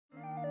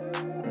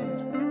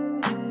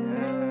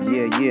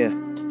Yeah.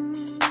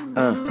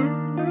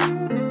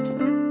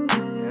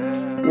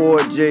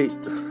 Ward G.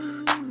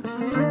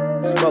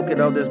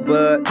 Smoking on this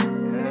bud.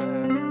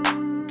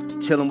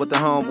 Chilling with the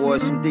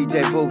homeboys from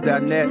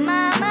DJBooth.net.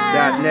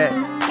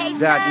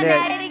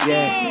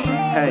 Yeah.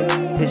 Hey,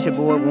 it's your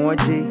boy Warren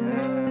G.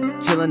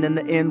 Chilling in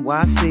the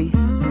NYC.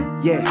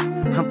 Yeah,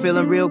 I'm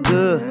feeling real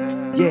good.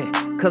 Yeah,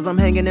 cause I'm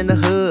hanging in the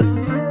hood.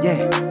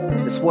 Yeah,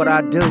 that's what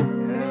I do.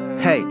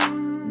 Hey,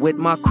 with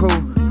my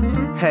crew.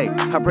 Hey,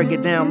 I break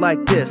it down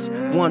like this.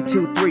 1,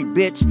 2, 3,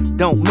 bitch,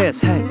 don't miss.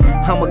 Hey,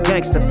 I'm a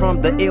gangster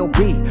from the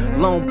LB.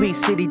 Long Beach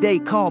City, they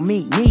call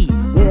me Knee.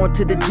 Warren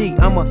to the G,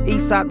 I'm a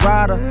Eastside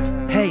rider.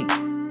 Hey,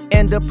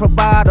 and a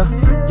provider.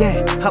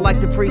 Yeah, I like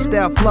the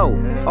freestyle flow.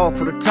 Off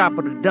of the top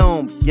of the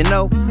dome, you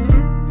know.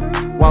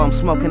 While I'm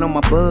smoking on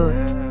my bud.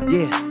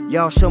 Yeah,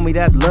 y'all show me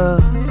that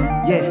love.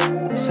 Yeah,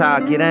 that's how I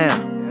get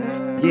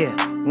down. Yeah,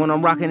 when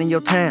I'm rocking in your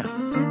town.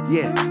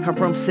 Yeah, I'm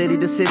from city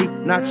to city,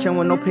 not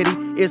showing no pity.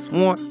 It's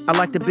Warren, I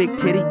like the big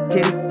titty,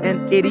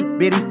 and itty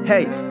bitty.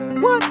 Hey,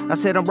 what? I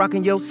said I'm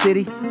rocking your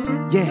city.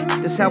 Yeah,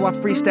 that's how I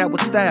freestyle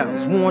with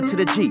styles. Warren to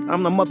the G,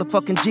 I'm the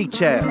motherfucking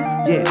G-child.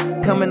 Yeah,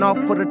 coming off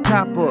for the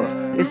topper.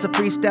 It's a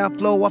freestyle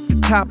flow off the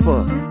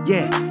topper.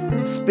 Yeah,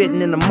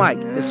 spitting in the mic.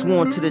 It's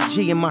Warren to the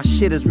G and my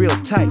shit is real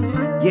tight.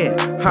 Yeah,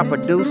 I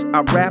produce,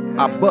 I rap,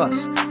 I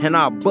bust, and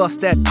I'll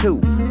bust that too.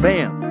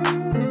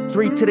 Bam,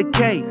 3 to the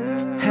K.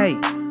 Hey,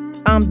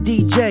 I'm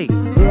DJ,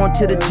 Warren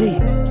to the G.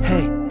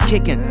 Hey,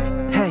 kicking.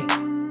 Hey,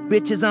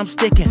 bitches, I'm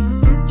sticking.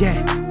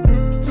 Yeah,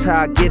 that's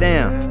how I get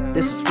down.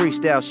 This is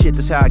freestyle shit,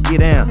 that's how I get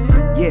down.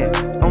 Yeah,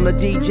 on the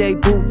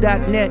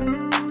DJBooth.net,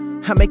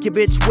 I make your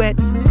bitch wet.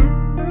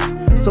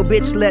 So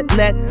bitch, let.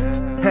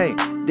 Hey,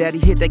 daddy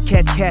hit that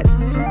cat.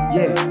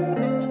 Yeah,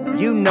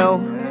 you know,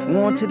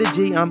 Warren to the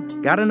G,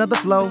 got another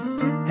flow.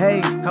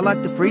 Hey, I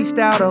like the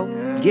freestyle though.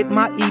 Get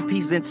my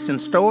EPs in some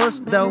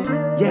stores though.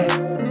 Yeah,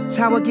 that's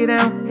how I get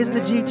down. It's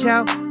the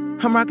G-child.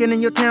 I'm rocking in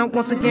your town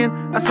once again.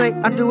 I say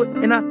I do it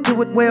and I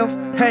do it well.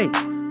 Hey,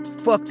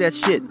 fuck that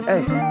shit.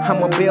 Hey,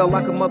 I'ma bail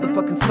like a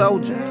motherfucking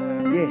soldier.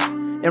 Yeah,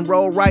 and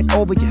roll right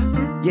over you.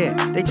 Yeah,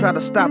 they try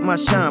to stop my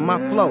shine, my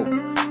flow.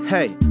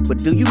 Hey, but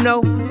do you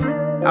know?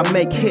 I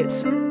make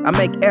hits, I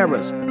make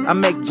errors, I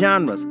make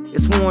genres.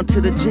 It's Warren to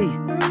the G.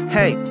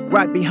 Hey,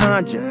 right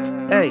behind you.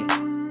 Hey,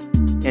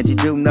 and you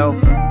do know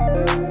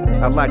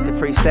I like to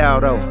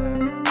freestyle though.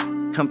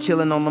 I'm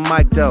chilling on the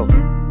mic though,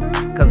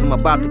 cause I'm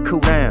about to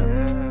cool down.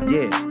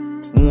 Yeah,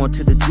 Warren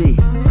to the G.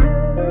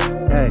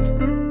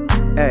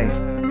 Hey,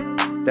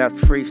 that's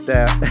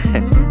freestyle.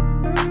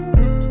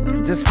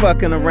 Just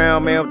fucking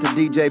around, man, with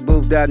the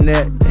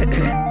DJBooth.net.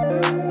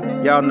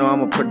 Y'all know I'm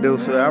a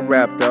producer. I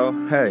rap though.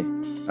 Hey,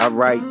 I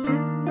write.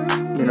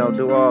 You know,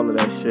 do all of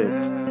that shit.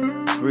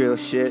 It's real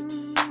shit.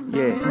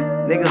 Yeah,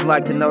 niggas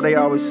like to know, they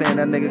always saying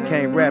that nigga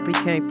can't rap, he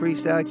can't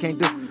freestyle, he can't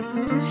do.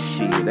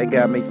 Shit, they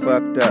got me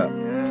fucked up.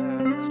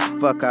 That's the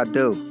fuck I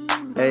do.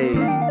 Hey,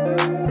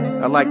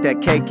 I like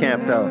that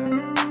K-Camp though.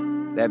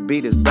 That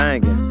beat is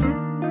banging.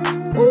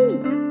 Woo.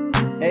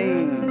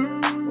 Hey,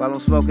 while I'm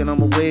smoking on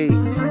my weed.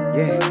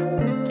 Yeah.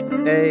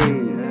 Hey,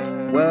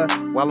 what?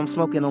 While I'm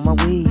smoking on my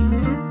weed.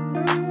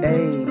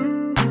 Hey,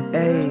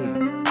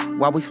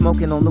 while we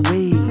smoking on the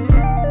weed.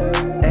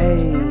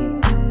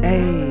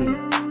 Hey,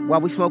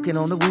 while we smoking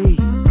on the weed.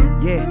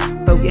 Yeah,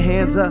 throw your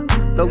hands up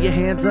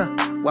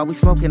while we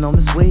smoking on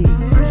this weed.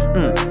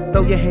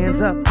 Throw your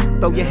hands up.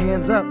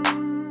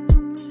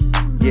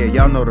 Yeah,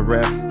 y'all know the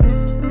rest.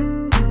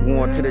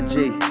 Warren to the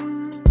G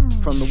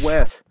from the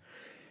West.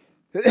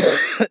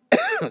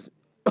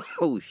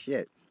 Oh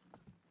shit.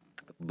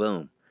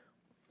 Boom.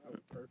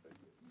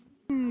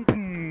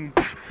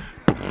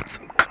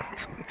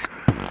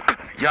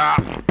 Yeah.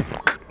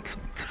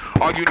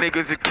 All you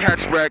niggas that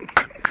catch wreck.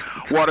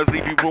 Waters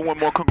leave you ruined,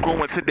 more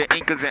congruent to the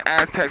Incas and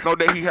Aztecs. Know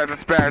that he hasn't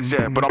spazzed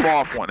yet, but I'm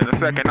off one. In a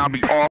second, I'll be off.